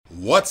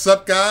What's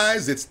up,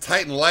 guys? It's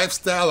Titan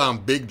Lifestyle. I'm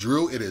Big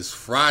Drew. It is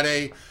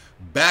Friday.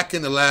 Back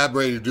in the lab,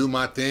 ready to do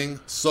my thing.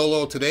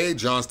 Solo today.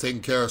 John's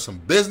taking care of some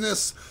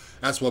business.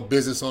 That's what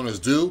business owners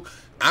do.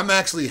 I'm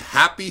actually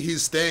happy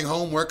he's staying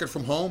home, working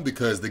from home,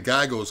 because the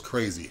guy goes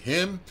crazy.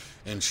 Him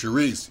and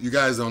Sharice, you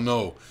guys don't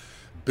know.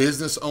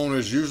 Business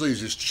owners usually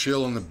just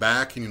chill in the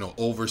back and,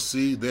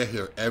 oversee. They're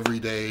here every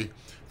day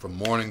from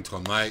morning till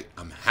night.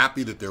 I'm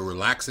happy that they're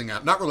relaxing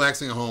out, not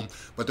relaxing at home,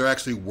 but they're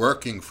actually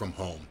working from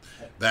home.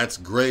 That's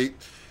great.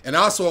 And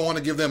also, I want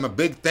to give them a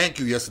big thank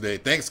you yesterday.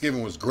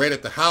 Thanksgiving was great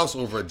at the house,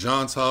 over at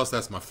John's house.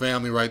 That's my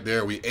family right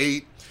there. We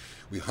ate,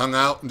 we hung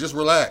out, and just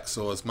relaxed.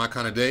 So it's my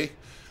kind of day.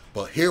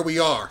 But here we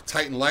are,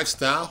 Titan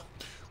Lifestyle.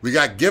 We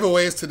got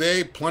giveaways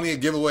today, plenty of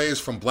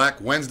giveaways from Black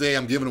Wednesday.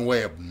 I'm giving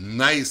away a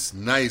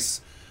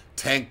nice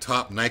tank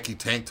top, Nike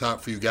tank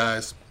top for you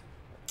guys.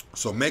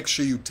 So make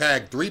sure you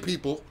tag 3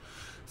 people.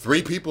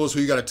 3 people is who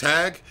you got to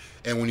tag.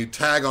 And when you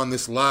tag on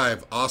this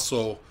live,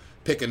 also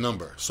pick a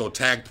number. So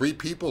tag 3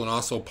 people and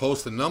also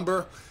post a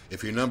number.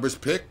 If your number's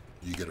picked,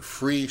 you get a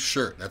free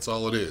shirt. That's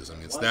all it is. I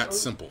mean, it's that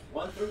simple.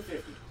 1 through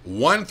 50.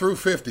 1 through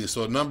 50.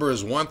 So the number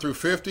is 1 through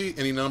 50.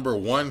 Any number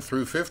 1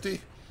 through 50.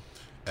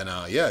 And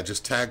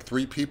just tag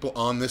 3 people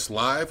on this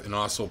live and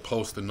also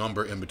post the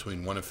number in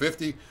between 1 and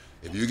 50.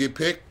 If you get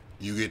picked,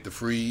 you get the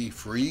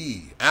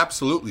free,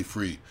 absolutely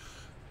free.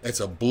 It's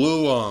a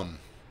blue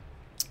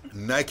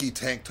Nike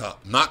tank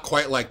top. Not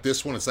quite like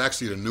this one. It's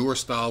actually the newer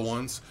style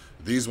ones.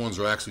 These ones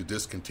are actually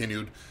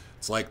discontinued.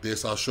 It's like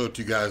this. I'll show it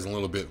to you guys in a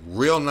little bit.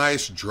 Real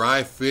nice,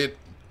 dry fit,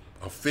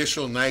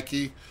 official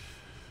Nike.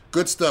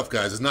 Good stuff,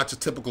 guys. It's not your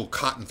typical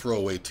cotton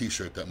throwaway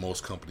t-shirt that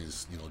most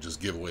companies,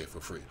 just give away for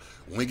free.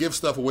 When we give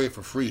stuff away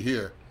for free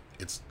here,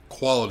 it's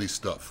quality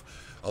stuff.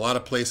 A lot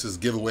of places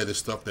give away the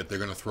stuff that they're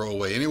going to throw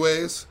away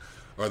anyways,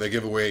 or they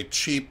give away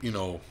cheap,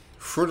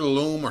 Fruit of the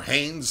Loom or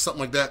Hanes,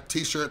 something like that.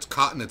 T-shirts,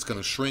 cotton, it's going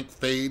to shrink,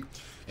 fade,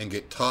 and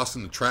get tossed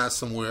in the trash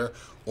somewhere,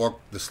 or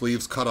the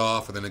sleeves cut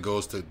off, and then it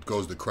goes to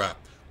crap.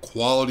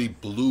 Quality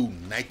blue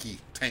Nike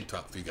tank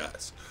top for you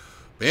guys.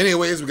 But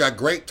anyways, we got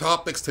great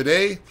topics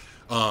today.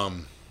 We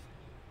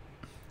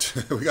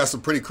got some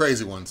pretty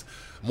crazy ones.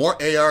 More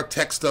AR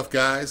tech stuff,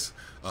 guys.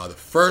 The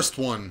first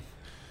one,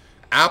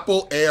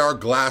 Apple AR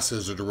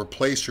glasses are to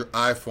replace your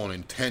iPhone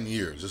in 10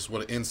 years. This is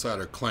what an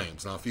insider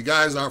claims. Now, if you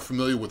guys aren't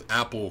familiar with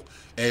Apple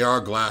AR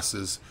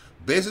glasses,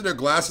 basically they're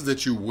glasses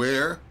that you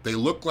wear. They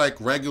look like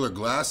regular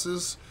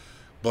glasses,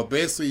 but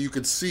basically you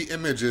could see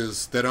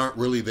images that aren't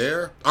really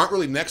there, aren't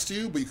really next to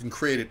you, but you can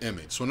create an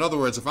image. So in other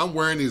words, if I'm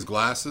wearing these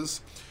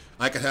glasses,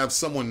 I could have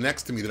someone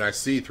next to me that I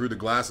see through the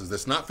glasses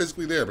that's not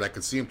physically there, but I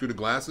could see them through the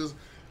glasses.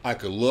 I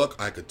could look,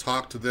 I could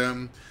talk to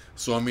them.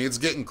 So, it's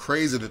getting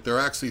crazy that they're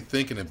actually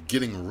thinking of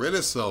getting rid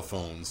of cell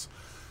phones,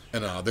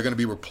 and they're going to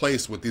be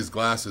replaced with these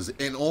glasses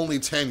in only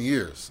 10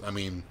 years.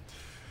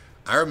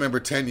 I remember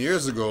 10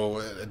 years ago,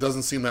 it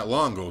doesn't seem that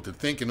long ago, to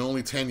think in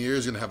only 10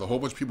 years you're going to have a whole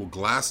bunch of people with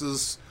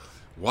glasses,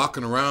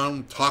 walking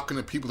around, talking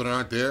to people that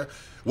aren't there.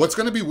 What's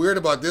going to be weird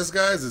about this,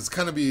 guys, it's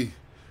kind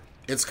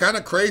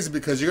of crazy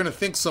because you're going to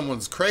think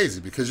someone's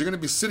crazy because you're going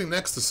to be sitting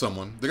next to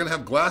someone. They're going to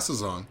have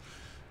glasses on.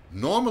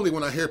 Normally,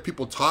 when I hear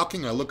people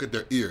talking, I look at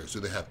their ears. Do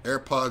they have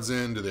AirPods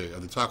in? Are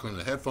they talking in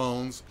the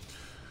headphones?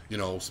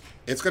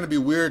 It's going to be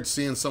weird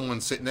seeing someone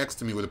sit next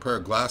to me with a pair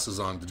of glasses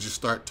on to just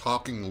start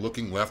talking,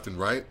 looking left and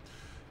right,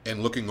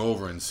 and looking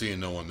over and seeing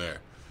no one there.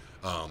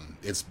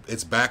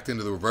 It's backed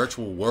into the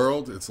virtual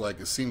world. It's like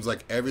it seems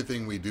like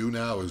everything we do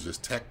now is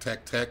just tech.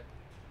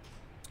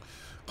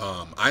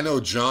 I know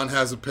John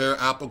has a pair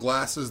of Apple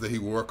glasses that he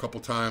wore a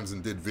couple times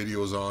and did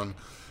videos on.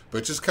 But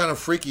it's just kind of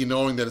freaky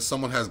knowing that if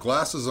someone has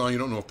glasses on, you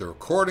don't know if they're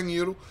recording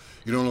you.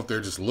 You don't know if they're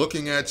just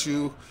looking at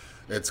you.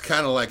 It's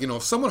kind of like,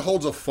 if someone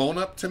holds a phone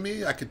up to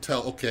me, I could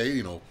tell, okay,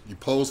 you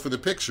pose for the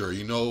picture.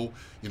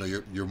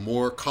 You're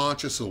more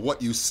conscious of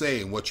what you say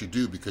and what you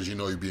do because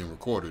you're being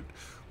recorded.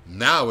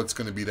 Now it's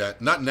going to be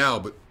that, not now,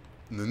 but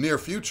in the near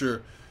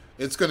future,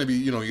 it's going to be,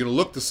 you're going to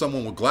look to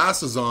someone with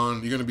glasses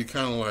on. You're going to be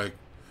kind of like,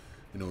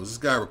 is this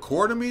guy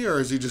recording me or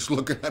is he just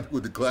looking at me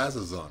with the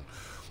glasses on?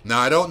 Now,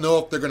 I don't know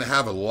if they're going to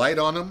have a light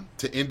on them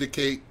to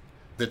indicate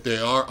that they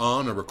are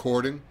on or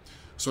recording.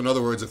 So, in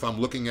other words, if I'm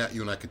looking at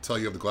you and I could tell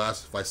you have the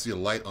glasses, if I see a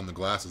light on the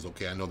glasses,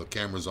 okay, I know the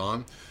camera's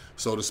on,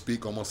 so to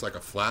speak, almost like a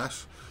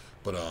flash.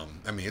 But,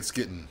 it's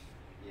getting...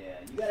 Yeah,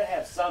 you got to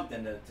have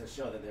something to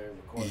show that they're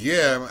recording.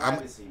 Yeah,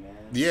 privacy, man.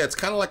 Yeah, it's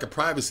kind of like a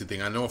privacy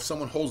thing. I know if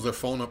someone holds their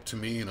phone up to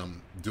me and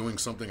I'm doing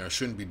something I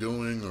shouldn't be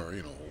doing or,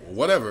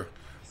 whatever...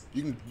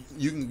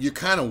 You're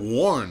kind of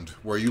warned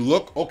where you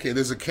look, okay,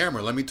 there's a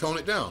camera, let me tone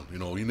it down.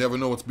 You never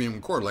know what's being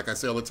recorded. Like I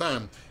say all the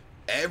time,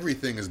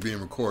 everything is being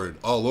recorded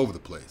all over the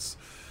place.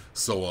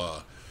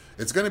 So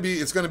it's gonna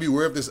be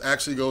weird if this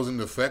actually goes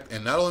into effect.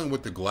 And not only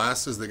with the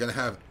glasses, they're gonna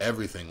have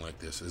everything like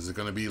this. Is it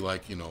gonna be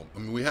like,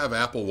 we have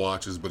Apple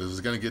Watches, but is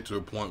it gonna get to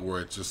a point where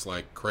it's just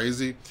like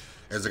crazy?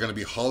 Is there gonna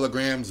be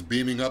holograms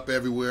beaming up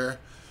everywhere?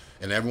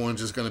 And everyone's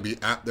just going to be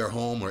at their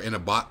home or in a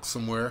box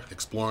somewhere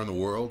exploring the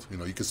world. You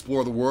can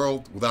explore the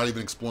world without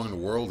even exploring the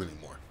world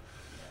anymore.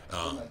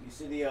 You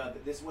see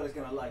this is what it's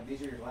gonna like.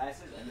 These are your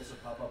glasses, and this will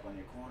pop up on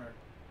your corner,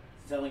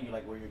 telling you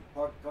like where your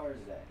parked car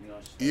is at. You know.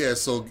 Yeah.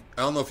 So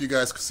I don't know if you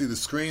guys can see the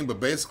screen, but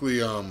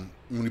basically,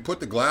 when you put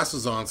the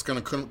glasses on, it's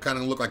gonna kind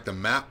of look like the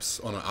maps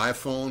on an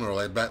iPhone or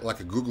like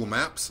a Google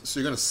Maps. So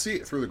you're gonna see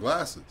it through the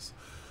glasses,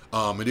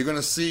 and you're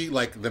gonna see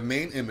like the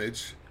main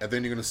image, and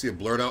then you're gonna see a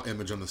blurred out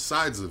image on the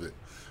sides of it.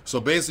 So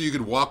basically, you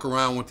could walk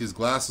around with these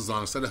glasses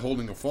on instead of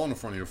holding a phone in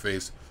front of your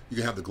face. You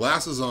can have the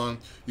glasses on.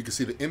 You can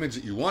see the image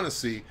that you want to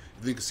see.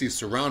 Then you can see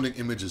surrounding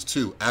images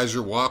too as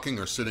you're walking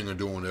or sitting or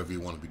doing whatever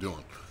you want to be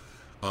doing.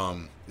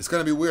 It's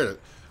going to be weird.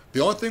 The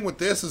only thing with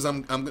this is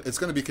it's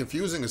going to be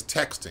confusing is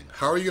texting.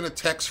 How are you going to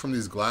text from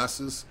these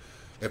glasses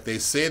if they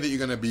say that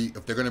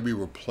if they're going to be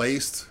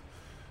replaced?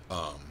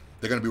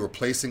 They're going to be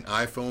replacing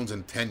iPhones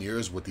in 10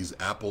 years with these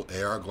Apple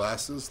AR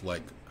glasses.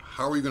 Like,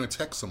 how are you going to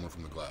text someone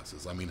from the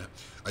glasses? I mean,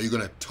 are you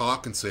going to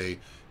talk and say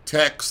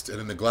text, and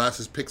then the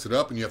glasses picks it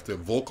up, and you have to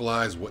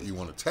vocalize what you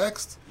want to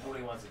text?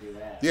 Nobody wants to do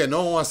that. Yeah,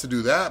 no one wants to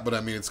do that. But I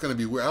mean, it's going to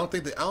be weird.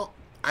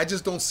 I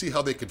just don't see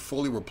how they could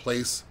fully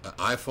replace an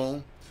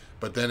iPhone.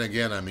 But then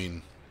again, I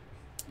mean,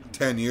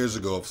 10 years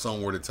ago, if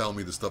someone were to tell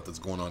me the stuff that's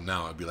going on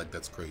now, I'd be like,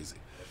 that's crazy.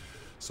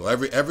 So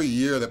every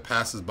year that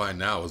passes by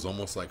now is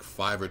almost like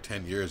 5 or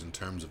 10 years in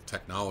terms of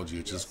technology.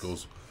 It just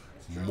goes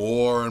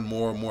more and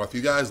more and more. If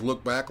you guys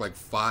look back like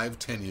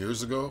 5-10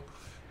 years ago,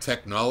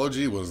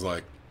 technology was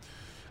like,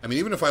 I mean,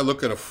 even if I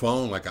look at a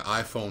phone like an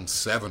iPhone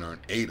 7 or an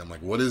 8, I'm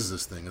like, what is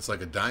this thing? It's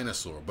like a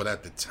dinosaur. But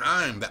at the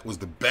time, that was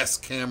the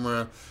best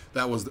camera.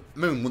 I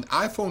mean, when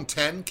iPhone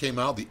 10 came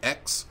out, the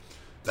X,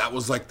 that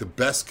was like the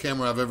best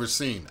camera I've ever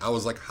seen. I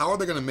was like, how are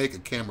they going to make a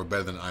camera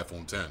better than an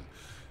iPhone 10?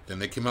 Then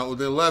they came out with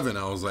the 11.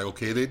 I was like,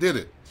 okay, they did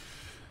it.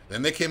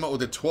 Then they came out with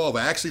the 12.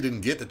 I actually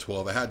didn't get the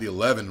 12. I had the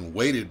 11 and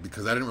waited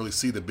because I didn't really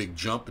see the big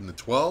jump in the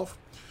 12.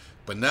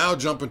 But now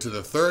jumping to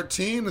the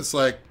 13, it's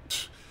like,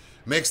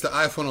 makes the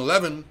iPhone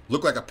 11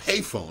 look like a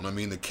payphone. I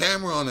mean, the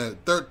camera on the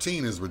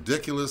 13 is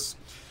ridiculous.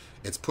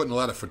 It's putting a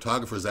lot of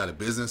photographers out of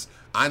business.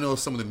 I know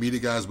some of the media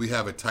guys we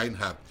have at Titan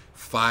have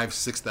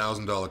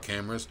 $5,000-$6,000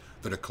 cameras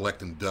that are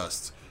collecting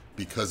dust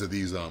because of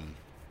these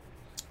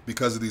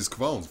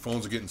phones.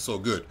 Phones are getting so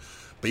good.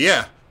 But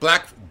yeah,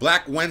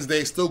 Black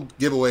Wednesday, still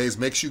giveaways.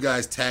 Make sure you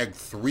guys tag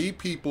 3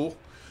 people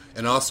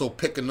and also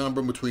pick a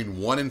number between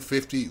 1 and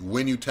 50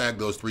 when you tag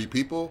those 3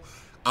 people.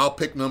 I'll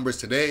pick numbers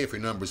today. If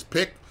your number's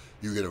picked,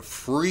 you get a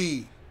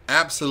free,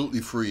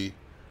 absolutely free,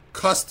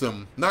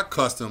 not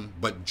custom,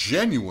 but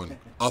genuine,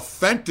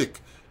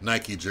 authentic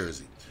Nike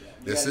jersey.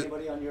 Yeah. You got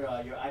anybody on your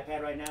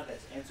iPad right now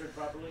that's answered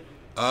properly?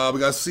 We got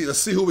to see. Let's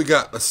see who we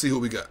got. The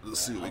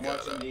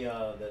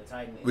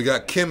Titan. We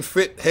got Kim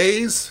Fit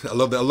Hayes. I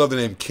love that. I love the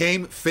name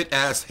Kim Fit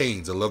Ass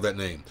Haynes. I love that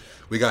name.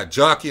 We got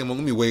Jockey. Let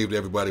me wave to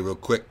everybody real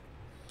quick.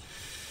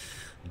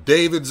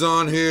 David's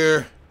on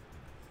here.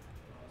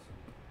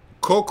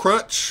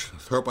 Crutch.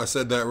 Hope I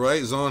said that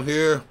right. Is on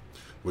here.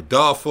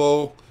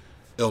 Rodolfo,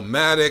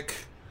 Illmatic.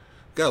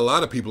 Got a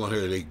lot of people on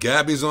here today.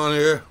 Gabby's on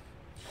here.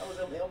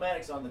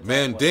 Illmatic's on the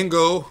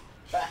Mandingo.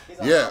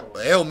 Yeah,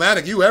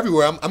 Illmatic, you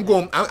everywhere.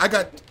 I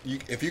got,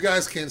 if you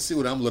guys can't see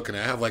what I'm looking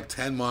at, I have like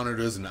 10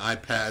 monitors and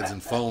iPads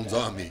and phones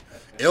on me.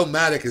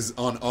 Illmatic is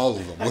on all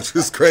of them, which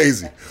is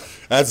crazy.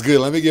 That's good.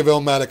 Let me give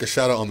Illmatic a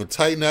shout out on the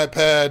Titan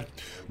iPad.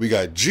 We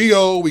got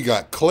Geo, we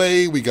got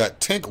Clay, we got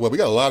Tinker. Well, we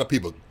got a lot of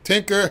people.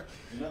 Tinker,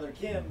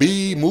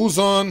 B,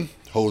 Muzon,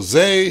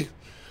 Jose.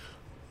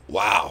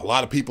 Wow, a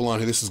lot of people on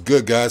here. This is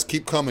good, guys.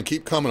 Keep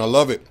coming. I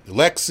love it.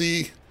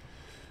 Lexi.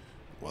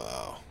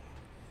 Wow.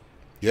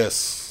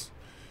 Yes.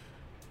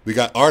 We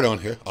got Art on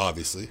here,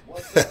 obviously.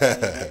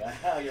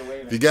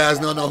 If you guys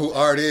don't know who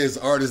Art is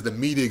the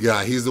media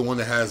guy. He's the one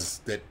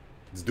that's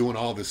doing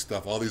all this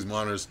stuff, all these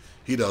monitors.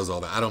 He does all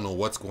that. I don't know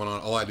what's going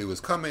on. All I do is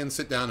come in,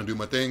 sit down, and do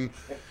my thing,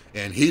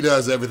 and he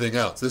does everything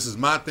else. This is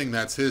my thing.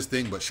 That's his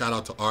thing. But shout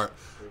out to Art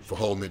for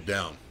holding it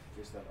down.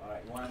 All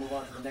right, you want to move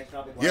on to the next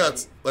topic? Yeah,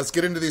 let's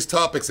get into these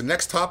topics. The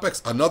next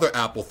topic's another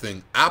Apple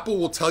thing. Apple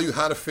will tell you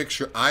how to fix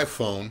your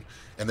iPhone,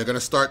 and they're going to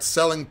start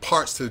selling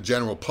parts to the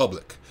general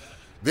public.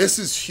 This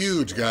is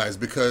huge, guys,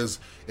 because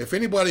if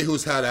anybody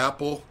who's had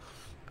Apple,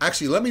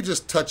 actually, let me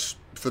just touch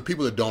for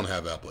people that don't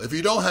have Apple. If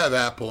you don't have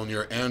Apple and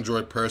you're an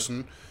Android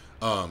person,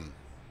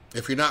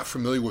 if you're not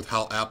familiar with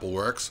how Apple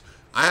works,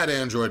 I had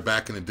Android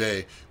back in the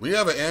day. When you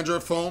have an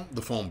Android phone,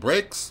 the phone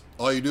breaks.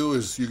 All you do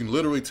is you can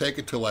literally take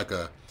it to like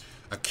a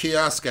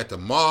kiosk at the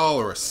mall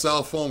or a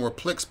cell phone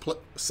replace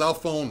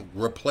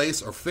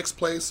or fix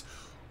place,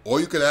 or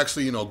you could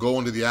actually, go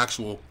into the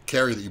actual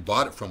carrier that you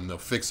bought it from and they'll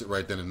fix it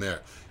right then and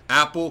there.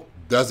 Apple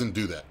doesn't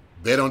do that.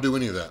 They don't do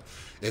any of that.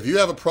 If you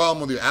have a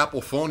problem with your Apple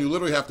phone, you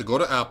literally have to go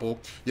to Apple.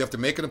 You have to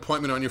make an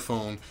appointment on your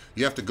phone.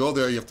 You have to go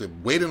there. You have to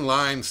wait in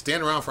line,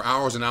 stand around for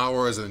hours and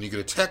hours, and then you get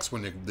a text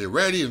when they're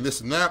ready and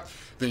this and that.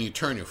 Then you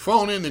turn your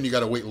phone in, then you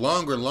got to wait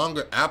longer and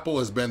longer. Apple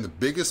has been the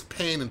biggest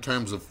pain in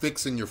terms of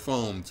fixing your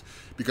phones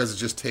because it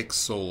just takes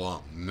so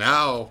long.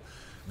 Now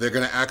they're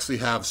going to actually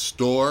have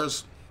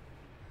stores,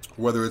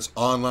 whether it's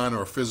online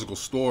or a physical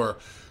store,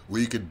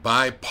 where you could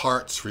buy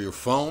parts for your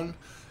phone,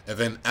 And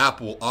then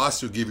Apple will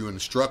also give you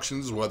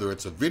instructions, whether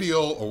it's a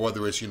video or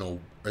whether it's,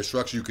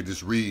 instructions you could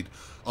just read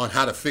on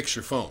how to fix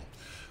your phone.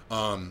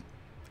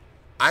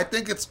 I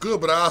think it's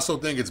good, but I also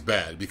think it's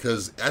bad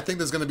because I think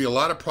there's going to be a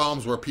lot of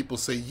problems where people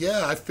say,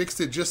 yeah, I fixed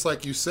it just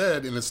like you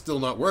said, and it's still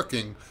not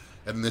working,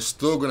 and they're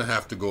still going to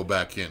have to go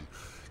back in.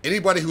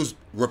 Anybody who's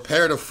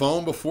repaired a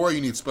phone before,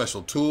 you need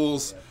special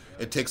tools.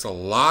 It takes a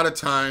lot of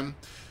time,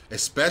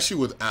 especially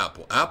with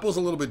Apple. Apple's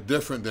a little bit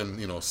different than,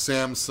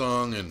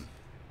 Samsung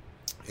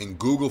and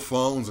Google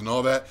phones and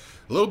all that.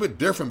 A little bit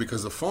different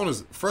because the phone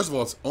is, first of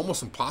all, it's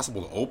almost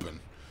impossible to open.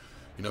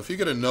 If you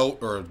get a Note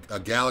or a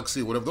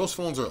Galaxy, whatever, those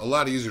phones are a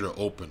lot easier to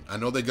open. I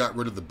know they got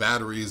rid of the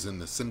batteries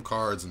and the SIM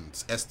cards and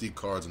SD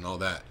cards and all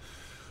that.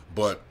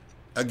 But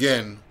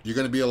again, you're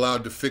going to be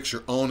allowed to fix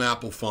your own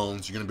Apple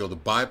phones. You're going to be able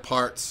to buy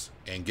parts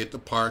and get the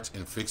parts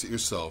and fix it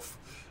yourself.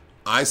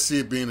 I see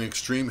it being an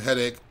extreme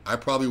headache. I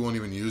probably won't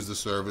even use the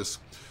service.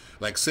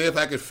 Like, say if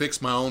I could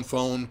fix my own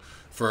phone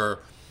for,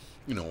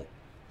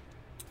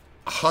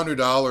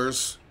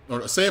 $100,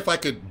 or say if I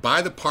could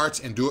buy the parts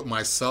and do it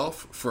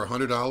myself for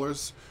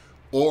 $100,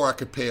 or I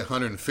could pay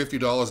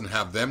 $150 and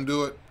have them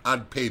do it,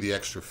 I'd pay the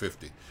extra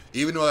 $50.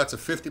 Even though that's a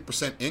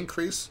 50%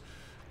 increase,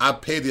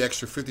 I'd pay the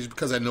extra $50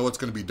 because I know it's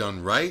going to be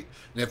done right.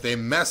 And if they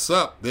mess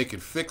up, they can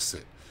fix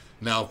it.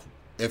 Now,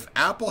 if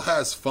Apple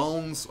has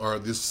phones or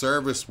this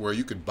service where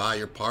you could buy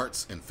your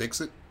parts and fix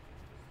it,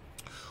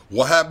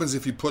 what happens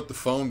if you put the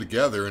phone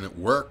together and it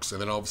works, and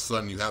then all of a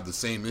sudden you have the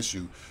same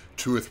issue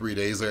 2 or 3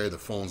 days later, the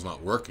phone's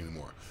not working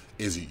anymore?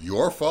 Is it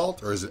your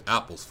fault or is it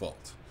Apple's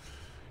fault?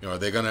 Are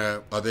they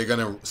gonna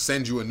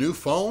send you a new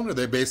phone, or are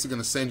they basically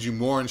gonna send you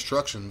more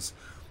instructions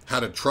how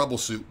to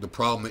troubleshoot the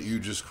problem that you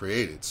just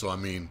created? So I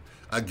mean,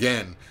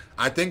 again,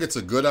 I think it's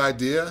a good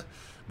idea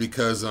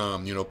because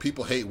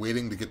people hate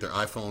waiting to get their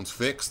iPhones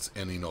fixed,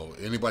 and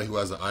anybody who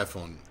has an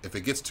iPhone, if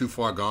it gets too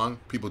far gone,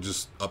 people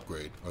just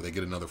upgrade or they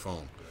get another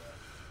phone.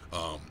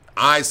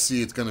 I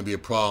see it's gonna be a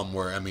problem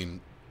where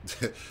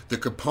the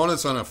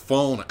components on a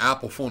phone,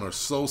 Apple phone, are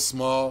so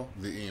small.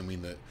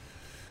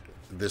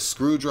 The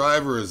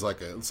screwdriver is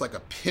like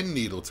a pin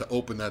needle to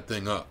open that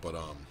thing up. But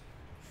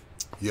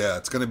yeah,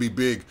 it's going to be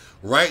big.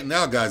 Right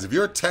now, guys, if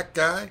you're a tech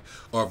guy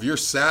or if you're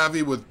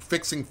savvy with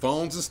fixing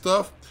phones and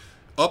stuff,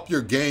 up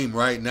your game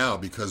right now,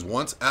 because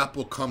once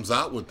Apple comes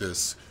out with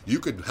this, you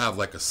could have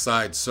like a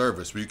side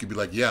service where you could be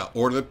like, yeah,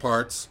 order the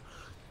parts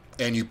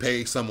and you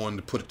pay someone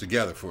to put it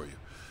together for you.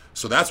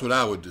 So that's what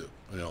I would do.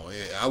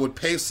 I would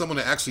pay someone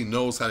that actually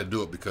knows how to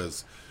do it,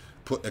 because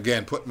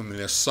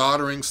they're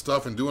soldering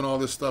stuff and doing all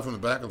this stuff in the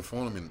back of the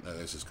phone.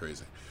 It's just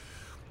crazy.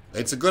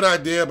 It's a good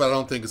idea, but I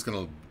don't think it's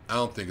gonna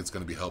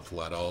be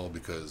helpful at all,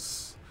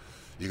 because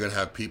you're gonna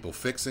have people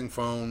fixing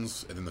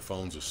phones, and then the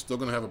phones are still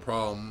gonna have a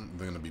problem.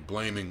 They're gonna be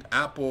blaming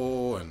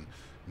Apple, and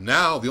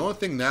now the only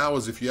thing now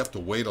is if you have to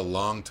wait a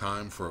long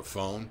time for a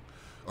phone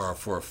or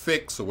for a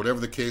fix or whatever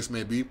the case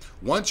may be.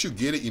 Once you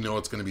get it,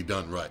 it's gonna be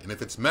done right. And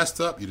if it's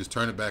messed up, you just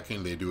turn it back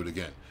in. They do it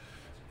again.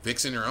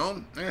 Fixing your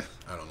own? I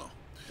don't know.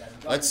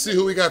 Let's see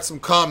who we got some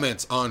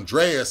comments.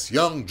 Andreas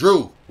Young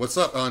Drew. What's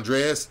up,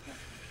 Andreas?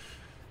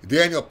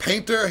 Daniel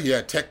Painter.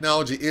 Yeah,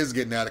 technology is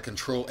getting out of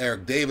control.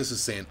 Eric Davis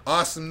is saying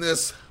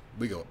awesomeness.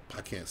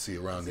 I can't see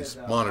around these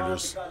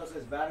monitors. Ricardo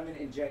says vitamin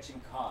injection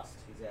cost.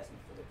 He's asking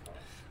for the cost.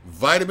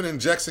 Vitamin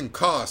injection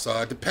cost.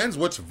 It depends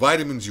which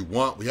vitamins you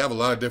want. We have a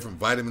lot of different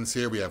vitamins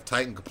here. We have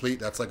Titan Complete.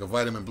 That's like a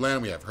vitamin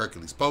blend. We have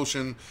Hercules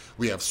Potion.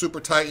 We have Super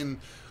Titan.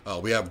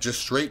 We have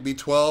just straight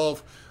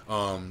B12.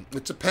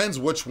 It depends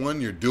which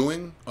one you're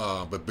doing,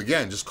 but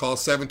again, just call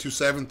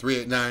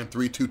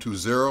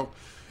 727-389-3220,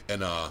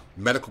 and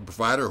medical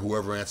provider or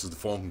whoever answers the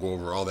phone can go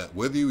over all that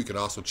with you. You can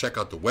also check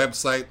out the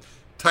website,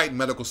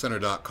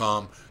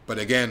 TitanMedicalCenter.com. But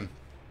again,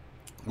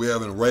 we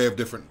have an array of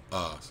different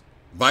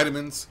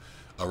vitamins,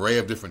 array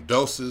of different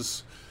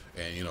doses,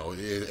 and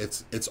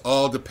it's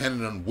all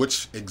dependent on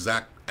which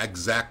exact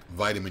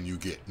vitamin you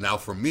get. Now,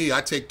 for me,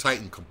 I take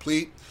Titan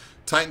Complete.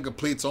 Titan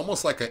Complete's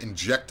almost like an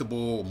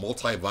injectable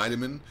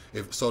multivitamin,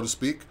 if so to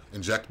speak.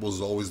 Injectables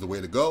is always the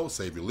way to go.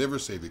 Save your liver,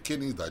 save your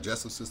kidneys,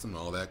 digestive system, and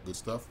all that good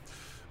stuff.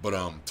 But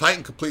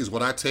Titan Complete is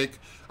what I take.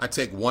 I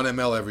take 1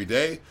 ml every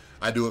day.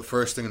 I do it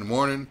first thing in the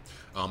morning.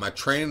 I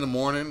train in the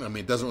morning.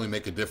 It doesn't really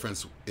make a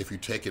difference if you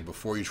take it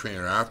before you train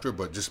or after,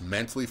 but just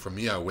mentally, for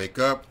me, I wake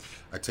up,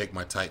 I take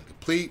my Titan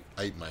Complete,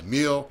 I eat my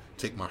meal,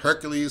 take my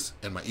Hercules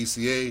and my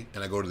ECA,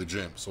 and I go to the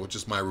gym. So it's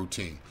just my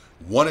routine.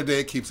 1 a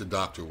day keeps the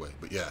doctor away,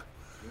 but yeah.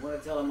 You want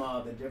to tell them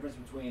the difference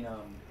between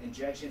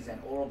injections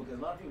and oral, because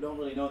a lot of people don't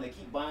really know. They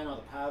keep buying all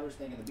the powders,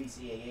 thinking the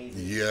BCAAs.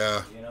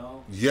 Yeah.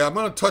 Yeah, I'm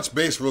gonna touch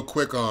base real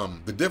quick.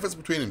 The difference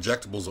between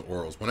injectables and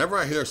orals. Whenever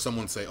I hear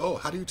someone say, "Oh,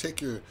 how do you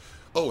take your?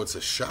 Oh, it's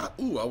a shot.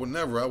 Ooh, I would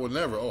never.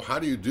 Oh, how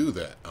do you do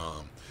that?"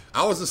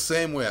 I was the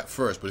same way at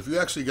first, but if you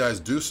actually guys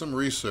do some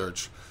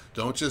research,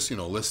 don't just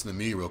listen to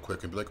me real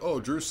quick and be like,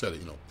 "Oh, Drew said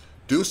it."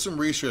 Do some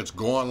research.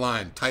 Go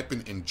online. Type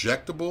in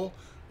injectable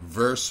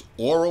versus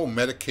oral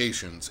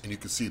medications, and you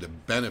can see the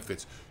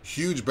benefits,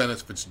 huge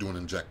benefits doing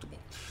injectable.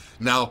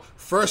 Now,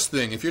 first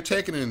thing, if you're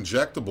taking an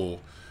injectable,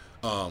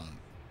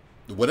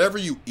 whatever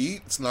you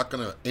eat, it's not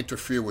going to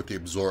interfere with the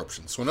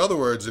absorption. So in other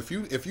words, if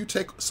you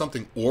take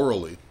something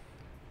orally,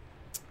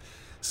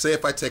 say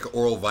if I take an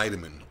oral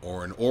vitamin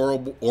or an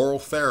oral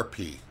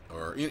therapy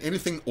or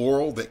anything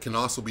oral that can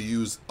also be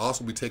used,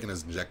 also be taken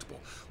as injectable.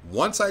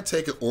 Once I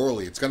take it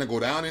orally, it's going to go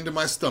down into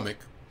my stomach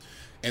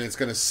and it's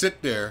going to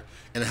sit there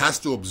and it has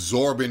to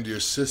absorb into your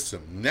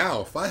system.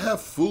 Now, if I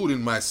have food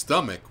in my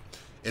stomach,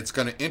 it's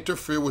going to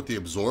interfere with the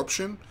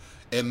absorption.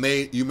 You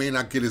may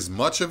not get as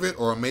much of it,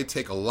 or it may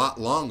take a lot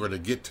longer to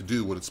get to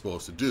do what it's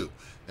supposed to do.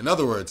 In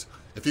other words,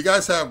 if you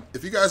guys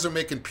are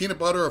making peanut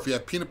butter, or if you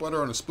have peanut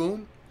butter on a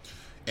spoon,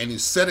 and you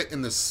set it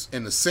in the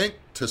sink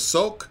to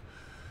soak,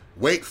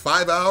 wait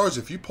 5 hours.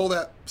 If you pull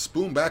that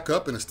spoon back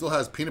up and it still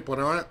has peanut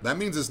butter on it, that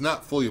means it's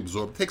not fully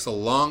absorbed. It takes a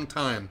long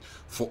time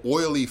for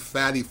oily,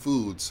 fatty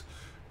foods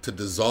to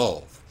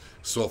dissolve.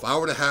 So if I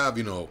were to have,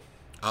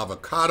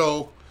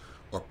 avocado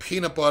or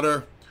peanut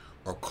butter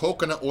or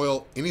coconut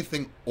oil,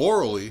 anything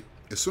orally,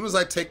 as soon as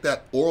I take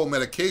that oral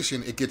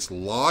medication, it gets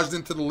lodged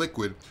into the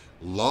liquid,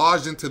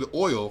 lodged into the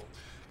oil,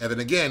 and then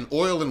again,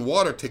 oil and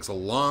water takes a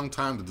long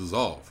time to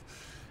dissolve.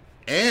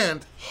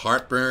 And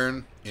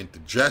heartburn,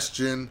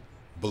 indigestion,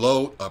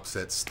 bloat,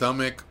 upset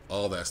stomach,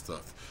 all that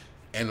stuff.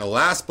 And the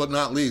last but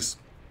not least,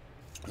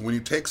 when you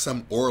take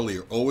some orally,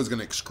 you're always going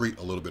to excrete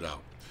a little bit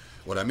out.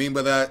 What I mean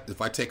by that,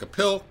 if I take a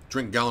pill,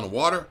 drink a gallon of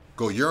water,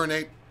 go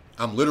urinate,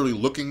 I'm literally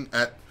looking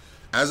at,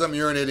 as I'm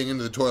urinating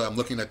into the toilet, I'm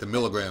looking at the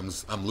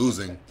milligrams I'm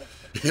losing.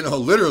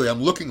 Literally,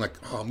 I'm looking like,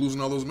 I'm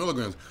losing all those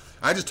milligrams.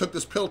 I just took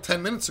this pill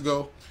 10 minutes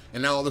ago,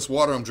 and now all this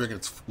water I'm drinking,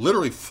 it's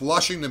literally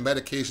flushing the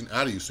medication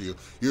out of you. So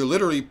you're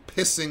literally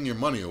pissing your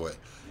money away.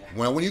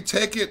 Well, when you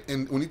take it,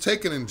 and when you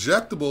take an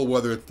injectable,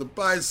 whether it's the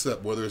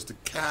bicep, whether it's the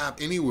calf,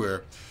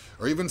 anywhere,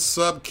 or even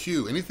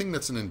sub-Q, anything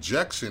that's an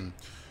injection,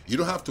 you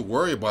don't have to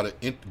worry about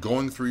it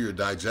going through your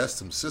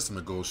digestive system.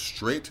 It goes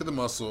straight to the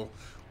muscle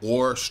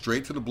or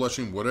straight to the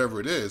bloodstream, whatever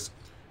it is,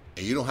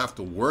 and you don't have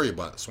to worry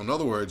about it. So in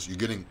other words, you're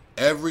getting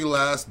every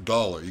last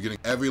dollar. You're getting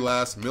every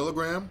last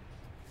milligram.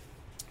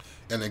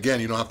 And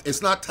again,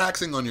 it's not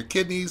taxing on your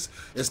kidneys.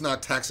 It's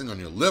not taxing on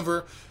your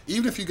liver.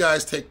 Even if you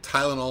guys take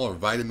Tylenol or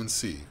vitamin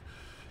C,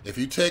 if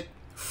you take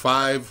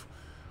 5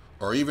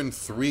 or even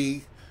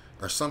 3,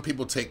 or some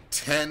people take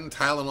 10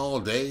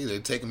 Tylenol a day, they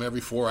take them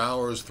every 4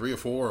 hours, 3 or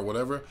 4 or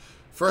whatever.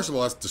 First of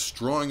all, that's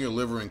destroying your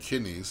liver and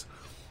kidneys.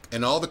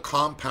 And all the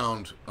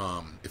compound,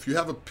 if you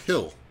have a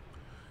pill,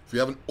 if you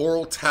have an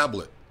oral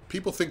tablet,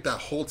 people think that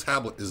whole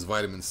tablet is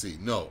vitamin C.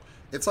 No,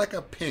 it's like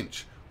a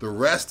pinch. The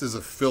rest is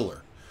a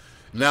filler.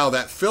 Now,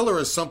 that filler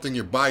is something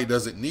your body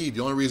doesn't need.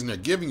 The only reason they're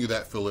giving you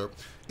that filler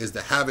is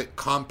to have it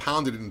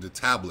compounded into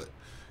tablet.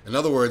 In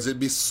other words, it'd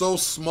be so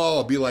small,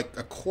 it'd be like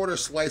a quarter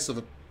slice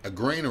of a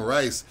grain of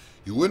rice.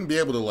 You wouldn't be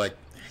able to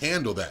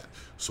handle that.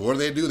 So what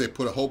do? They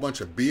put a whole bunch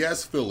of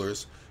BS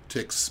fillers to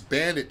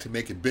expand it to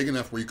make it big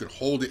enough where you could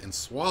hold it and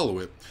swallow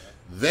it.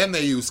 Then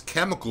they use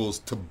chemicals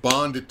to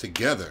bond it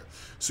together.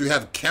 So you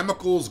have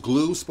chemicals,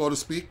 glue, so to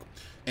speak,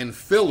 and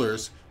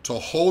fillers to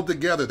hold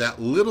together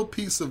that little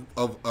piece of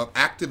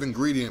active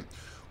ingredient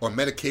or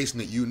medication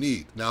that you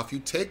need. Now, if you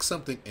take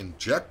something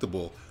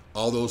injectable,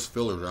 all those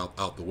fillers are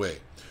out the way.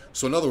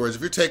 So in other words,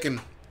 if you're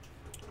taking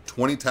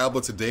 20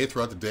 tablets a day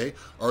throughout the day,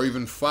 or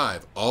even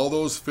 5, all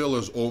those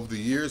fillers over the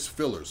years,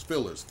 fillers.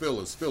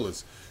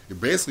 You're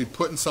basically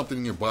putting something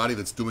in your body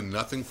that's doing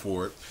nothing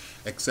for it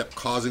except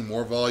causing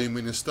more volume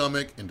in your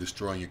stomach and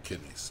destroying your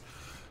kidneys.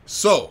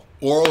 So,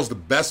 oral is the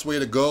best way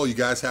to go. You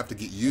guys have to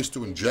get used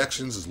to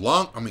injections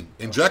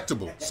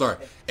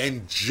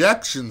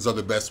Injections are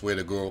the best way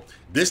to go.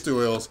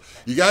 Distilled oils,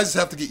 you guys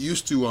have to get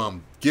used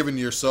to giving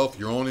yourself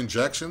your own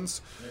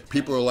injections.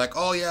 People are like,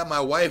 oh yeah, my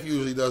wife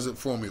usually does it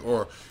for me.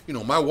 Or,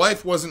 my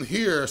wife wasn't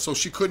here, so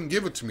she couldn't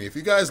give it to me. If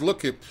you guys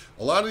look at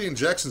a lot of the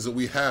injections that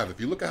we have,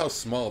 if you look at how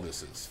small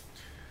this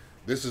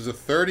is a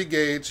 30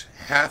 gauge,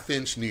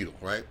 half-inch needle,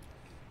 right?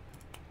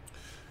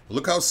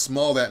 Look how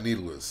small that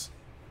needle is.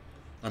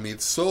 I mean,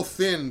 it's so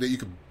thin that you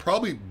could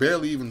probably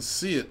barely even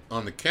see it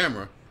on the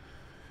camera,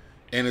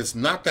 and it's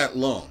not that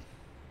long.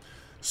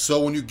 So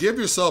when you give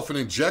yourself an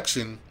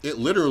injection, it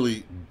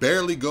literally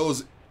barely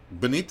goes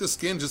beneath the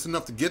skin, just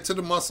enough to get to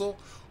the muscle,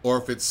 or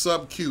if it's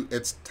sub-Q,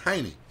 it's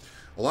tiny.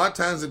 A lot of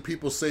times when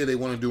people say they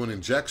want to do an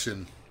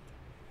injection,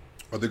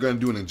 or they're going to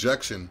do an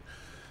injection,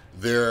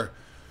 they're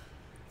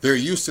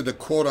used to the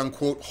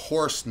quote-unquote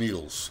horse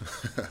needles.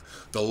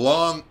 The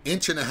long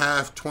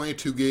 1.5-inch,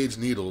 22 gauge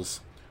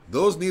needles.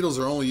 Those needles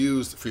are only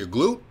used for your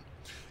glute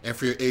and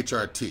for your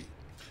HRT.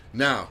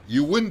 Now,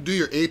 you wouldn't do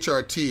your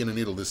HRT in a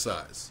needle this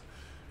size.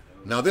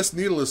 Now, this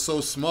needle is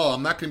so small,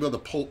 I'm not going to be able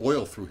to pull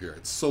oil through here.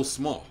 It's so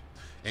small.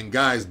 And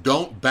guys,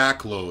 don't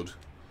backload.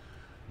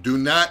 Do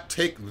not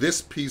take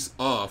this piece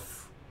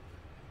off.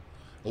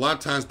 A lot of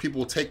times people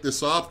will take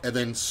this off and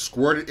then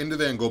squirt it into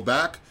there and go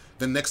back.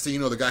 Then next thing you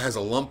know, the guy has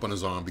a lump on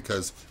his arm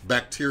because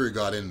bacteria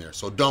got in there.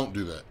 So don't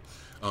do that.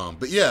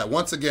 But yeah,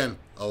 once again,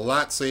 a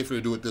lot safer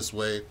to do it this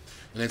way.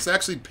 And it's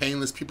actually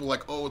painless. People are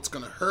like, oh, it's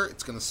going to hurt,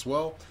 it's going to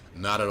swell.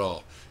 Not at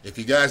all. If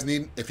you guys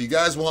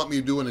want me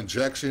to do an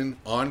injection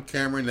on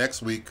camera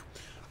next week,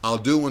 I'll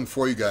do one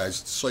for you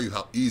guys to show you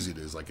how easy it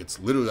is. Like, it's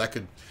literally,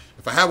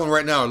 if I had one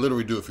right now, I'd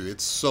literally do it for you.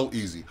 It's so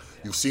easy.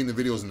 You've seen the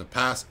videos in the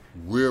past.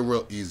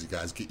 Real easy,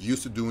 guys. Get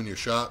used to doing your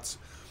shots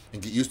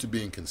and get used to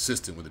being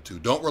consistent with it too.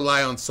 Don't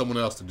rely on someone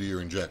else to do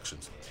your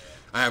injections.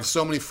 I have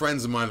so many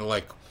friends of mine that are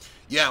like,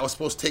 yeah, I was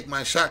supposed to take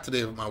my shot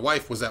today, but my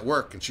wife was at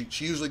work, and she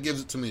usually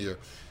gives it to me.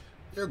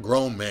 You're a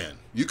grown man.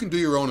 You can do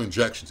your own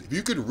injections. If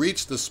you could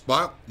reach the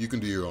spot, you can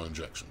do your own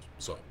injections.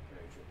 So.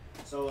 Very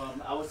true. So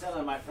I was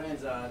telling my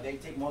friends, they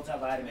take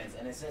multivitamins,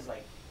 and it says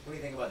like, what do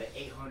you think about the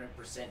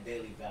 800%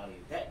 daily value?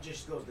 That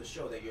just goes to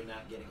show that you're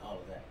not getting all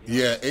of that.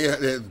 You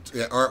know?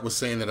 Yeah, Art was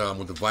saying that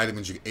with the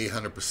vitamins, you get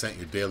 800%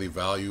 your daily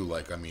value.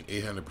 Like, I mean,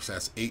 800%,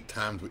 that's 8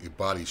 times what your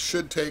body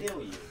should take.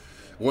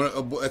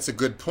 That's a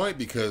good point,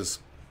 because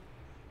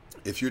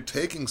if you're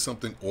taking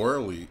something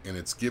orally and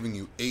it's giving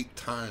you 8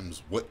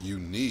 times what you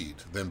need,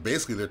 then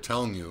basically they're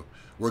telling you,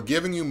 we're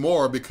giving you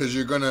more because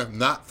you're going to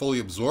not fully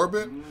absorb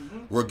it. Mm-hmm.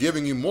 We're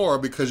giving you more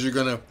because you're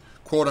going to,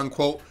 quote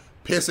unquote,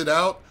 piss it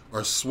out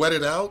or sweat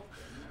it out.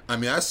 I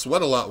mean, I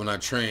sweat a lot when I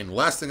train. The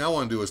last thing I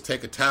want to do is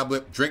take a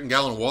tablet, drink a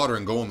gallon of water,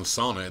 and go in the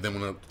sauna. And then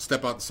when I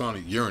step out the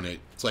sauna, urinate.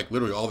 It's like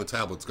literally all the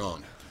tablets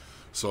gone.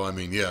 So, I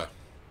mean, yeah.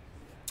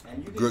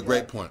 And you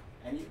great point.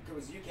 And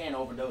because you can't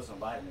overdose on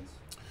vitamins.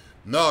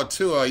 No,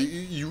 too.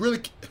 You really,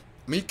 I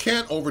mean, you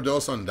can't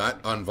overdose on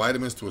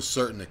vitamins to a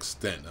certain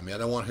extent. I mean, I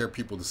don't want to hear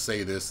people to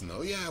say this and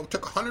yeah, we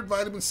took 100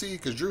 vitamin C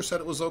because Drew said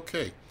it was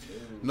okay.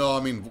 No, I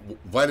mean,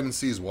 vitamin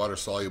C is water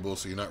soluble,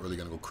 so you're not really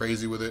going to go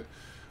crazy with it.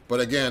 But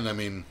again, I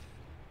mean,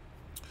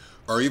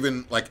 or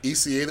even like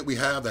ECA that we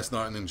have, that's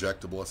not an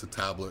injectable, it's a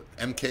tablet.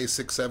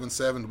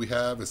 MK677 we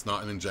have, it's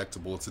not an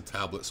injectable, it's a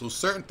tablet. So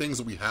certain things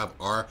that we have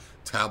are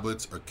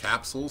tablets or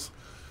capsules.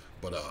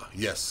 But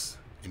yes,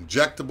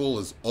 injectable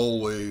is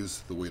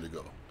always the way to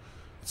go.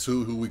 It's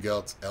who we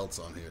got else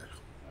on here?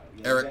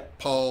 Eric,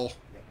 Paul.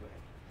 Yeah, go ahead.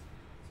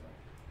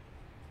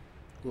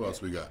 Who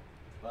else we got?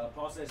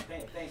 Paul says,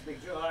 thanks,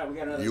 Big Drew. All right, we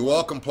got another. You're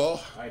welcome,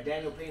 Paul. All right,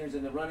 Daniel Painter's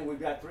in the running. We've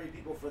got 3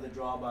 people for the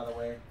draw, by the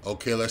way.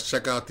 Okay, let's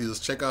check out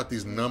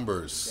these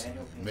numbers.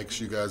 Make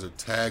sure you guys are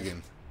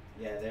tagging.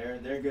 Yeah,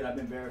 they're good. I've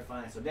been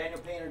verifying. So Daniel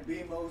Painter,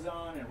 B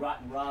Mozon, and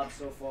Rotten Rob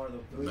so far, the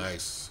 3.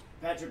 Nice.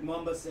 Patrick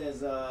Mumba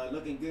says,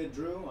 looking good,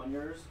 Drew, on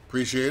yours.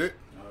 Appreciate it.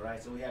 All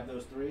right, so we have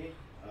those 3.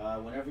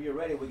 Whenever you're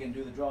ready, we can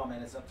do the draw,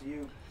 man. It's up to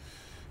you.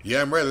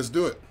 Yeah, I'm ready. Let's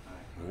do it.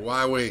 All right.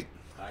 Why wait?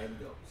 All right, here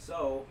we go.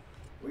 So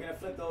we're gonna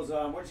flip those.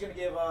 We're just gonna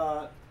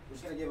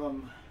give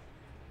them,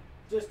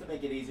 just to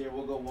make it easier.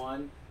 We'll go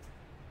 1.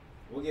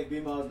 We'll give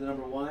B-Moz the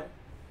number 1.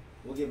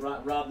 We'll give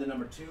Rob the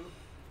number 2,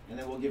 and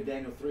then we'll give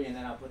Daniel 3, and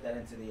then I'll put that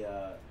into the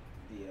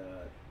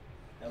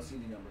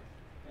LCD number,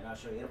 and I'll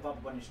show you. It'll pop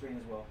up on your screen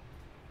as well.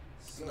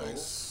 So,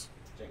 Nice.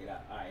 Check it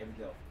out. All right, here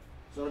we go.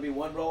 So it'll be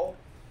 1 roll,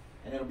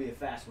 and it'll be a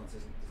fast one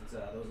since those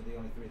are the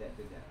only 3 that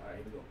did that. All right,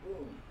 here we go.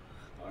 Boom.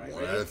 All right,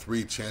 1 out of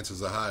 3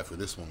 chances are high for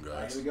this one, guys.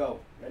 All right, here we go.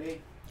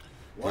 Ready?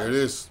 1, Here it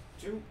is.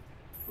 2,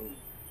 boom,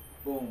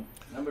 boom.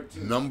 Number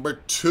 2. Number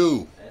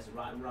 2. That's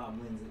Rotten Rob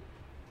wins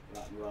it.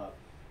 Rotten Rob.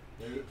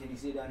 Can you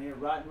see it down here?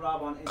 Rotten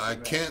Rob on Instagram. I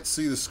can't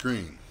see the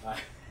screen. All right.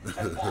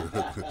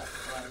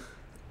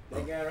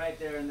 That guy right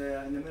there in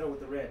the middle with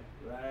the red,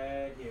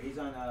 right here. He's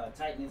on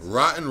Titan.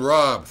 Rotten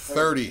Rob,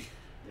 30.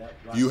 Yep,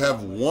 You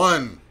have Rob.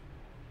 won.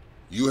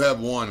 You have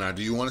won. Now,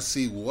 do you want to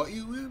see what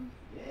you win?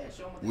 Yeah,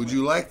 show him. Would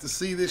you like to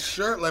see this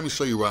shirt? Let me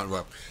show you Rotten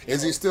Rob.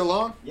 Is he still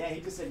on? Yeah,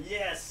 he just said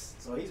yes.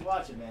 So he's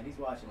watching, man. He's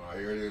watching. All right,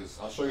 here it is.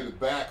 I'll show you the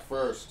back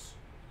first.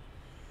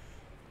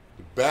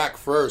 The back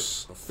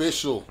first.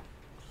 Official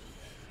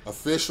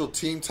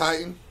Team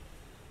Titan.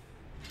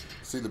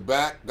 See the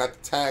back? Got the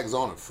tags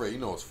on it. Fresh. You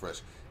know it's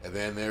fresh. And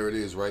then there it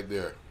is right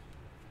there.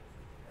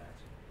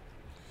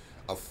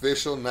 Gotcha.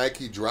 Official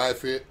Nike Dry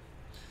Fit.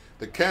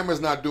 The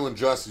camera's not doing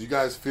justice. You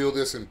guys feel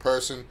this in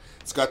person.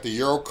 It's got the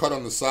Euro cut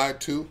on the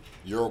side too.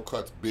 Euro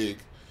cut's big.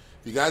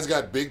 If you guys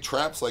got big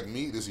traps like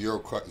me, this Euro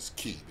cut is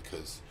key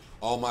because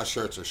all my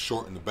shirts are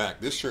short in the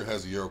back. This shirt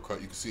has a Euro cut.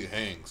 You can see it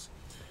hangs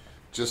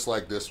just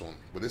like this one.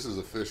 But this is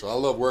official. I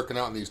love working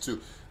out in these too.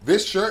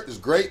 This shirt is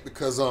great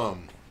because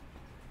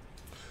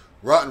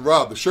Rotten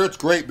Rob, the shirt's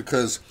great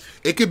because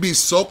it could be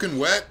soaking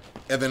wet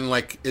and then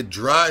like it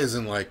dries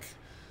in like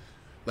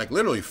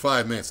literally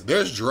 5 minutes.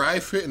 There's dry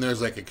fit and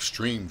there's like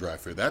extreme dry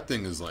fit. That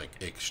thing is like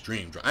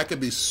extreme dry. I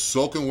could be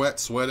soaking wet,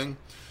 sweating,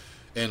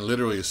 and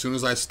literally as soon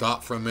as I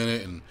stop for a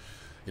minute, and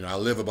you know I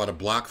live about a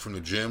block from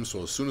the gym,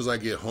 so as soon as I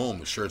get home,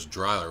 the shirt's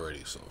dry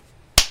already. So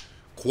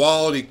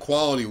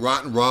quality.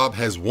 Rotten Rob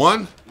has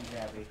won. He's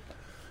happy.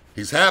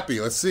 He's happy.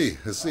 Let's see.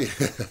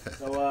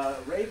 So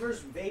Ravers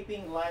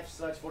Vaping Life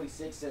Sucks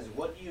 46 says,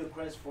 "What do you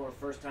request for a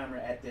first timer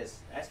at this?"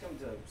 Ask him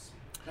to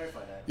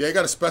clarify that. Yeah, you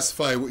got to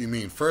specify what you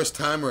mean. First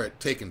timer at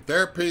taking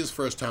therapies,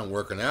 first time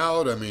working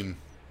out. I mean,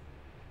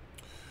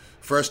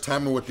 first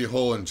timer with the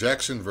whole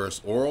injection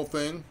versus oral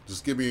thing.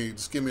 Just give me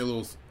a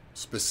little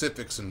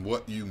specifics in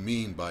what you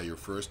mean by your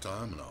first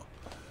time, and I'll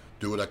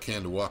do what I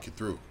can to walk you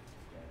through.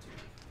 Gotcha.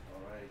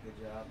 All right, good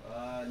job.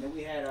 And then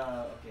we had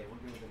okay, we're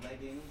good with the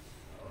leggings.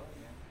 All right,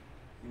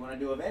 yeah. You want to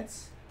do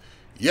events?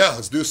 Yeah,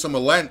 let's do some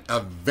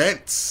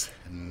events.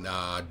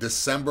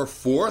 December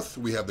 4th,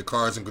 we have the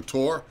Cars and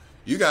Couture.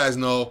 You guys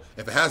know,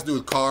 if it has to do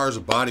with cars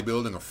or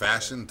bodybuilding or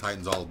fashion,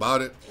 Titan's all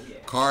about it. Oh, yeah.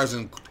 Cars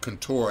and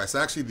Couture. It's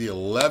actually the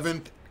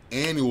 11th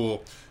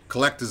annual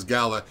Collectors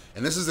Gala,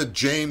 and this is a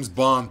James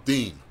Bond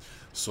theme.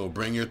 So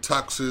bring your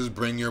tuxes,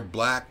 bring your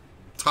black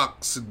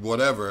tux,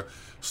 whatever.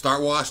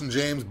 Start watching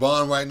James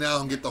Bond right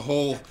now and get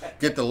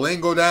the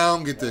lingo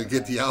down, get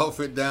the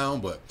outfit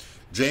down. But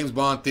James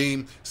Bond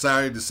theme,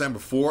 Saturday, December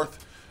 4th,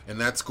 and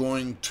that's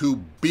going to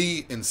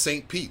be in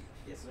St. Pete.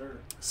 Yes, sir.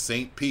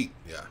 St. Pete,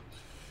 yeah.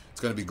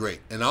 It's going to be great.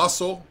 And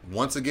also,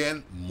 once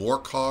again, more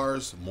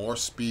cars, more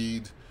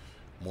speed,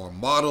 more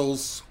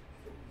models,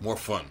 more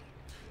fun.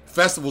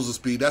 Festivals of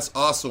Speed, that's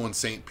also in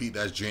St. Pete.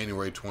 That's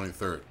January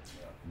 23rd.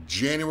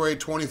 January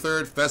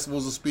 23rd,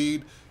 Festivals of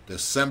Speed.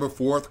 December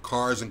 4th,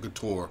 Cars and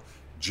Couture,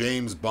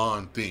 James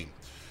Bond theme.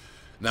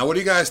 Now, what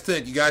do you guys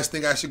think? You guys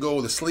think I should go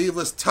with a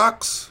sleeveless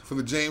tux for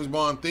the James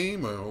Bond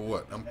theme, or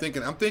what? I'm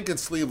thinking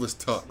sleeveless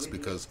tux,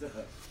 because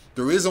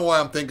the reason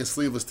why I'm thinking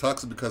sleeveless tux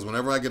is because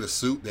whenever I get a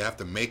suit, they have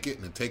to make it,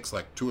 and it takes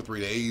like 2 or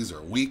 3 days or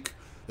a week.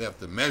 They have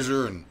to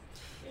measure, and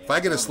if I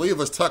get a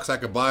sleeveless tux, I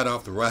could buy it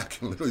off the rack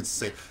and literally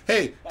say,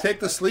 "Hey, take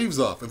the sleeves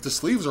off." If the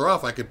sleeves are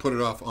off, I could put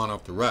it off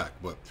the rack.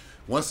 But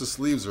once the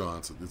sleeves are on,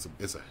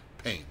 it's a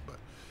pain. But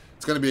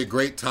it's going to be a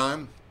great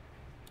time.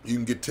 You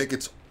can get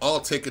tickets, all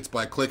tickets,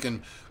 by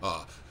clicking.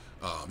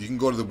 You can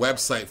go to the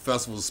website,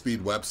 Festivals of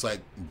Speed website,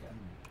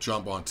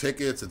 jump on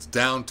tickets. It's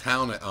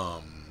downtown at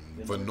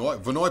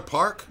Vinoy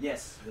Park.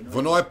 Yes.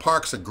 Vinoy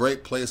Park's a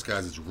great place,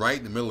 guys. It's right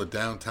in the middle of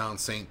downtown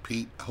St.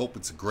 Pete. I hope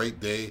it's a great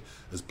day.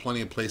 There's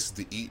plenty of places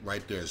to eat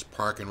right there. There's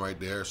parking right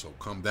there. So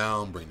come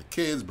down, bring the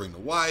kids, bring the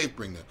wife,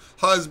 bring the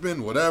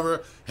husband,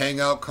 whatever. Hang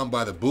out, come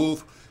by the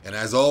booth. And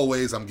as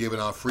always, I'm giving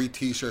out free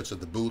t-shirts at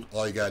the booth.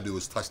 All you got to do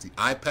is touch the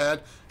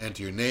iPad,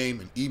 enter your name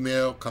and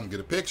email, come get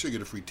a picture,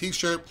 get a free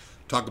t-shirt,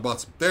 talk about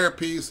some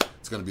therapies.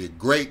 It's going to be a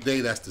great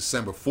day. That's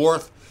December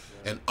 4th.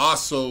 And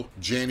also,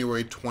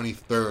 January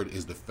 23rd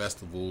is the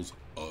Festivals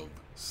of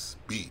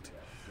Speed.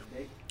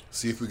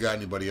 See if we got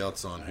anybody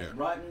else on here.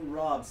 Rotten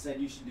Rob said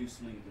you should do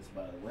sleeveless,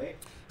 by the way.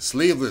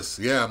 Sleeveless,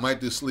 yeah, I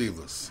might do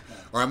sleeveless,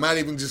 or I might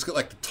even just get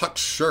like the tuck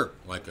shirt,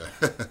 like a.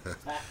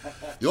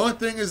 The only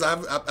thing is,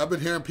 I've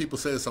been hearing people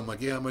say this. I'm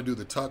like, yeah, I'm gonna do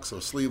the tux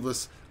or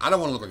sleeveless. I don't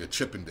want to look like a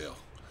Chippendale,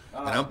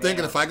 and I'm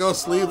thinking if I go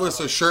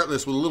sleeveless or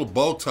shirtless with a little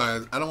bow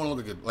tie, I don't want to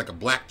look like a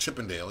black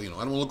Chippendale. You know,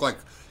 I don't want to look like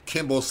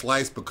Kimbo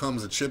Slice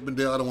becomes a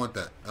Chippendale. I don't want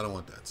that.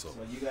 So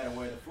you gotta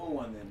wear the full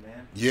one then,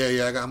 man.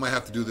 Yeah, I might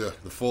have to do the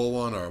full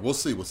one, or we'll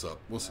see what's up.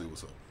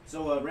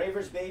 So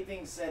Ravers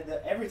Vaping said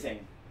that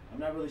everything. I'm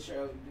not really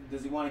sure.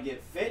 Does he want to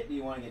get fit? Do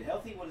you want to get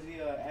healthy? What is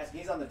he asking?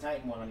 He's on the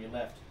Titan one on your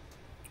left.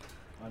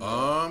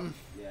 Yeah,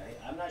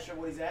 I'm not sure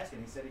what he's asking.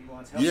 He said he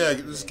wants help. Yeah,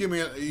 just give me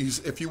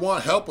if you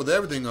want help with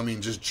everything. I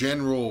mean, just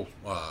general.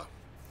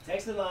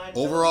 Text the line.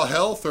 Overall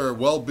health or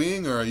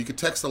well-being, or you could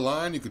text the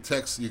line. You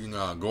can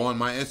go on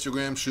my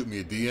Instagram, shoot me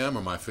a DM,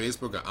 or my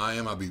Facebook.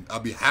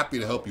 I'll be happy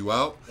to help you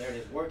out. There it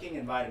is. Working out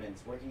and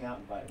vitamins.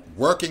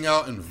 Working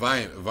out and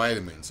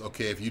vitamins.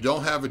 Okay, if you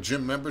don't have a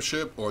gym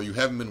membership or you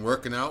haven't been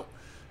working out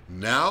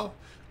now,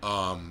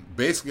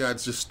 basically I'd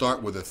just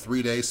start with a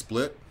 3-day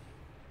split.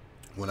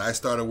 When I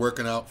started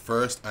working out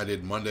first, I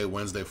did Monday,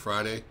 Wednesday,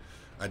 Friday.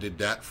 I did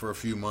that for a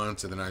few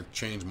months, and then I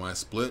changed my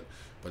split.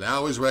 But I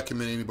always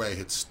recommend anybody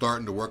that's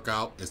starting to work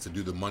out is to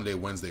do the Monday,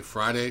 Wednesday,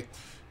 Friday.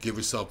 Give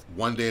yourself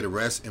 1 day to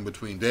rest in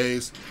between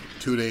days,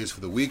 2 days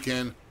for the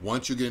weekend.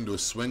 Once you get into a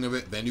swing of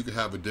it, then you can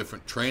have a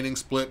different training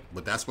split.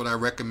 But that's what I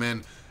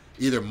recommend.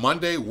 Either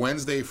Monday,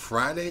 Wednesday,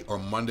 Friday, or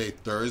Monday,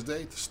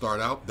 Thursday to start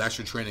out. That's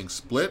your training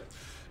split.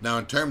 Now,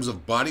 in terms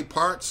of body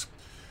parts,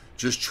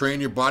 just train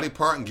your body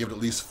part and give it at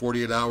least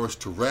 48 hours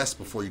to rest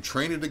before you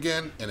train it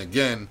again. And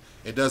again,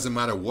 it doesn't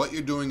matter what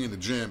you're doing in the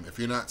gym. If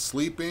you're not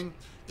sleeping,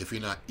 if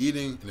you're not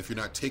eating, and if you're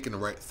not taking the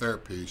right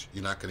therapies,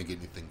 you're not going to get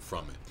anything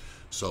from it.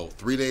 So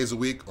 3 days a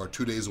week or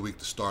 2 days a week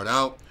to start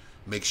out.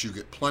 Make sure you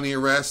get plenty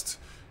of rest.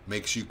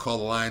 Make sure you call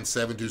the line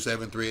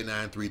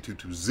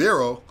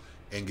 727-389-3220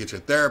 and get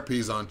your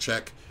therapies on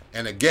check.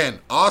 And again,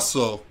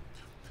 also,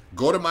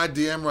 go to my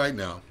DM right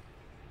now.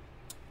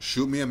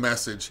 Shoot me a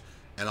message,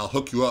 and I'll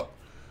hook you up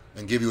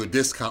and give you a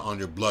discount on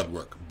your blood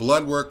work.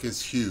 Blood work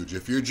is huge.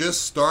 If you're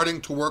just starting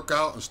to work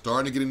out and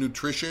starting to get a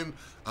nutrition,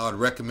 I would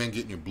recommend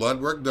getting your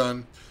blood work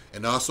done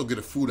and also get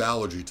a food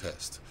allergy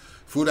test.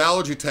 Food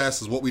allergy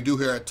test is what we do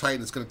here at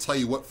Titan. It's going to tell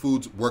you what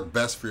foods work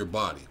best for your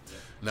body.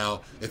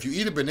 Now, if you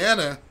eat a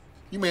banana,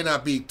 you may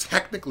not be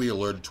technically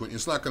allergic to it.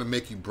 It's not going to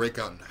make you break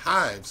out in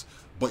hives,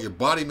 but your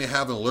body may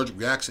have an allergic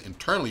reaction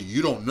internally.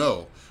 You don't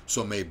know.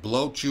 So it may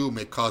bloat you,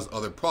 may cause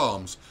other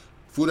problems.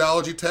 Food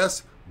allergy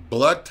tests,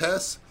 blood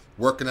tests,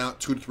 working out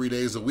 2 to 3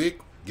 days a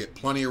week, get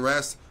plenty of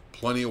rest,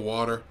 plenty of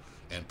water,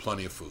 and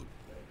plenty of food.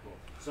 Very cool.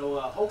 So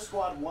Hulk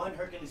Squad 1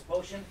 Hercules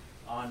Potion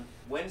on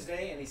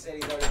Wednesday, and he said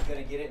he's already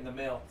going to get it in the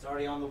mail. It's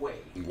already on the way.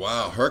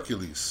 Wow,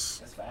 Hercules.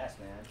 That's fast,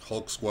 man.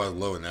 Hulk Squad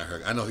loving that.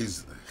 I know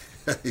he's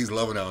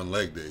loving that on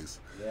leg days.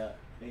 Yeah,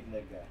 big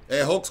leg guy.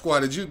 Hey, Hulk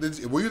Squad, were you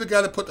the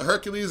guy that put the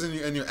Hercules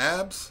in your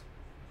abs?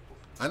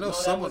 I know No,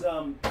 someone.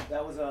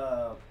 that was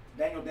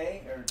Daniel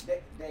Day or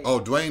Day. Oh,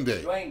 Dwayne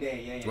Day. Dwayne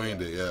Day, yeah. Dwayne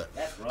Day, yeah.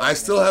 That's rough, I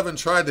still man. haven't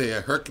tried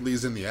the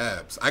Hercules in the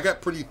abs. I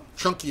got pretty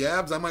chunky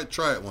abs. I might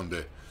try it one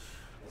day.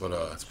 But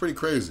it's pretty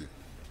crazy.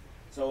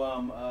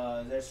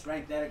 So their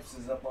Strength Addicts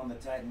is up on the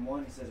Titan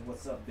 1. He says,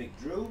 "What's up, Big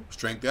Drew?"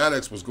 Strength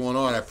Addicts, what's going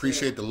on? I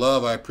appreciate the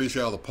love. I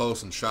appreciate all the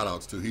posts and shout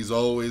outs too. He's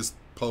always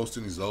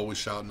posting. He's always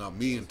shouting out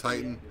me and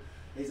Titan.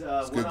 He's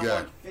a good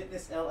guy.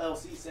 Fitness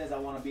LLC says, "I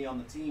want to be on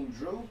the team,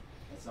 Drew."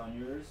 That's on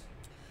yours.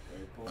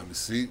 Very cool. Let me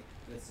see.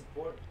 Good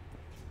support.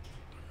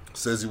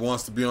 Says he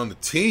wants to be on the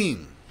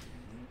team.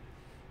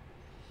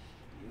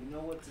 You know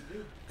what to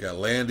do. Got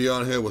Landy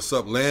on here. What's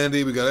up,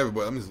 Landy? We got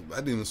everybody. I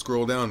didn't even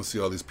scroll down to see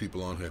all these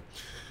people on here.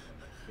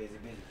 Busy.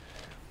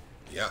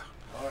 Yeah.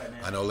 All right,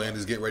 man. I know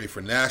Landy's getting ready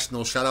for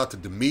nationals. Shout out to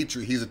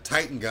Dimitri. He's a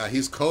Titan guy.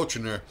 He's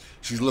coaching her.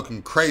 She's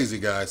looking crazy,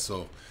 guys.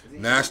 So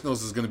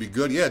nationals is going to be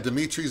good. Yeah,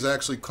 Dimitri's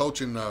actually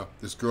coaching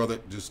this girl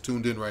that just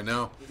tuned in right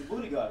now. He's a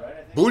booty god, right? I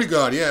think. Booty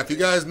God, yeah. If you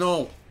guys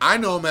know, I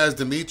know him as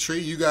Dimitri.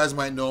 You guys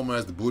might know him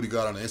as the Booty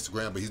God on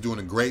Instagram, but he's doing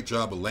a great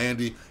job with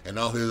Landy and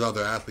all his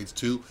other athletes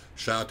too.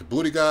 Shout out to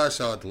Booty God.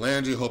 Shout out to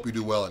Landy. Hope you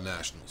do well at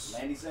nationals.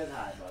 Landy said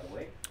hi, by the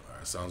way. All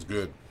right, sounds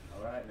good.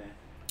 All right, man.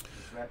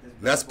 Let's wrap this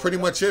That's bad boy pretty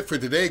up. much it for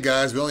today,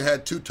 guys. We only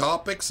had 2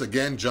 topics.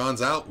 Again,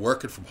 John's out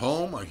working from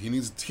home. He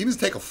needs to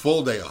take a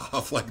full day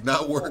off, like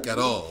not work at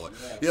all.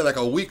 Yeah, like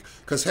a week.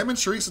 Because him and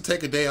Sharice will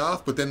take a day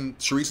off, but then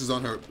Sharice is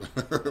on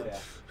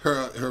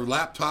her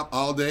laptop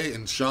all day,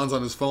 and Sean's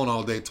on his phone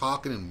all day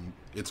talking, and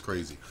it's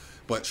crazy.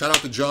 But shout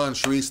out to John and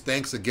Sharice.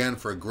 Thanks again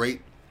for a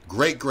great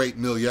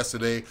meal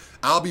yesterday.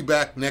 I'll be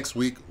back next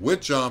week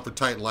with John for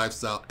Titan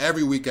Lifestyle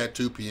every week at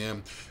 2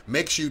 p.m.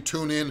 Make sure you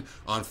tune in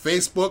on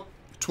Facebook,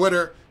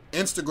 Twitter,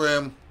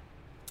 Instagram,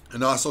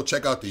 and also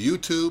check out the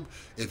YouTube.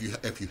 If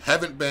you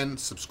haven't been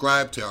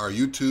subscribed to our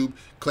YouTube,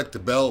 click the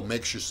bell,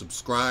 make sure you're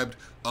subscribed.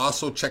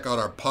 Also check out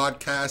our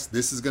podcast.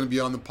 This is going to be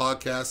on the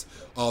podcast.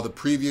 All the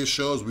previous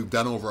shows, we've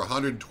done over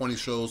 120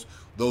 shows.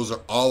 Those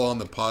are all on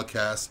the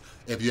podcast.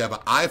 If you have an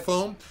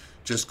iPhone,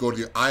 just go to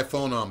your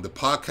iPhone, the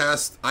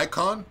podcast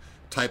icon,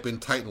 type in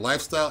Titan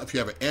Lifestyle. If you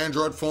have an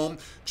Android phone,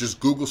 just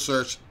Google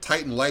search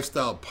Titan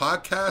Lifestyle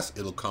Podcast.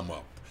 It'll come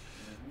up.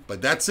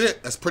 But that's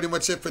it. That's pretty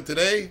much it for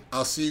today.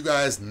 I'll see you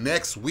guys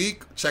next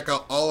week. Check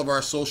out all of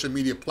our social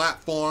media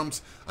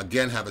platforms.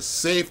 Again, have a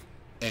safe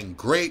and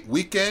great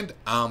weekend.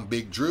 I'm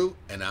Big Drew,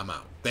 and I'm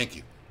out. Thank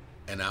you.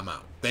 And I'm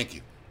out. Thank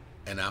you.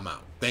 And I'm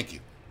out. Thank you.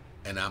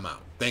 And I'm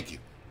out. Thank you.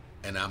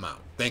 And I'm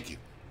out. Thank you.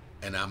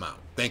 And I'm out.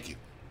 Thank you.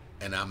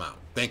 And I'm out.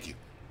 Thank you.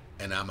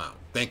 And I'm out.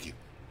 Thank you.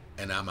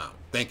 And I'm out.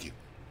 Thank you.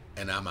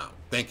 And I'm out.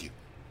 Thank you.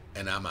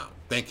 And I'm out.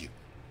 Thank you.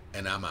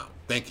 And I'm out.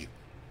 Thank you.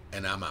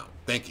 And I'm out.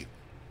 Thank you.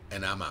 And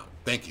I'm out.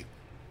 Thank you.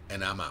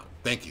 And I'm out.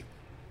 Thank you.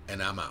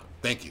 And I'm out.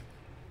 Thank you.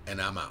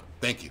 And I'm out.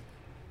 Thank you.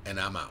 And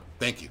I'm out.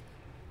 Thank you.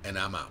 And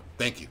I'm out.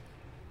 Thank you.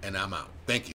 And I'm out. Thank you.